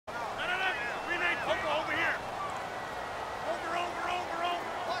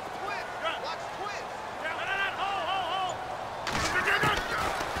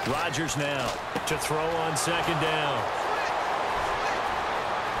Rodgers now to throw on second down.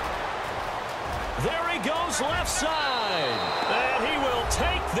 There he goes left side. And he will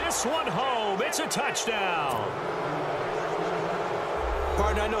take this one home. It's a touchdown.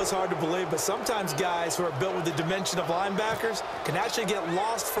 Partner, I know it's hard to believe, but sometimes guys who are built with the dimension of linebackers can actually get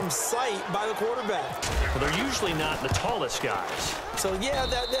lost from sight by the quarterback. Well, they're usually not the tallest guys. So, yeah,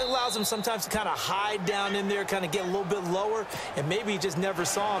 that allows them sometimes to kind of hide down in there, kind of get a little bit lower, and maybe he just never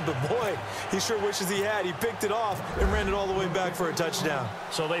saw him. But, boy, he sure wishes he had. He picked it off and ran it all the way back for a touchdown.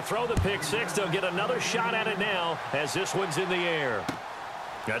 So they throw the pick six. They'll get another shot at it now as this one's in the air.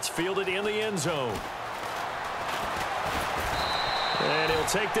 That's fielded in the end zone. And he'll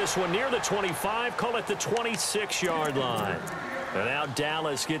take this one near the 25, call it the 26-yard line. And now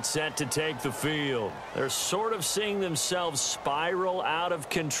Dallas gets set to take the field. They're sort of seeing themselves spiral out of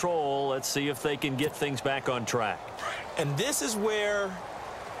control. Let's see if they can get things back on track. And this is where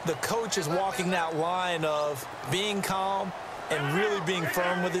the coach is walking that line of being calm and really being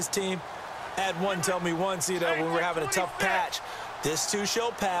firm with his team. I had one tell me once, you know, when we were having a tough patch, this too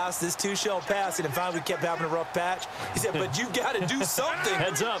shall pass, this too shall pass, and finally we kept having a rough patch. He said, but you got to do something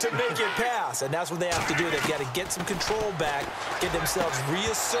to make it pass, and that's what they have to do. They've got to get some control back, get themselves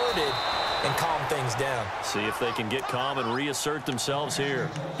reasserted, and calm things down. See if they can get calm and reassert themselves here.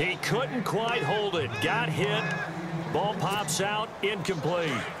 He couldn't quite hold it. Got hit. Ball pops out.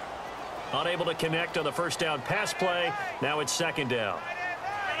 Incomplete. Unable to connect on the first down pass play. Now it's second down.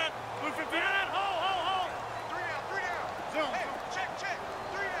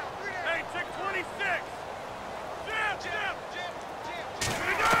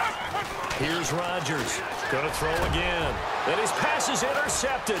 Here's Rodgers. Going to throw again. And his pass is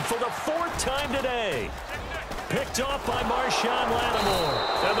intercepted for the fourth time today. Picked off by Marshawn Lattimore.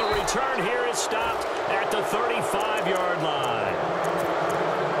 And the return here is stopped at the 35-yard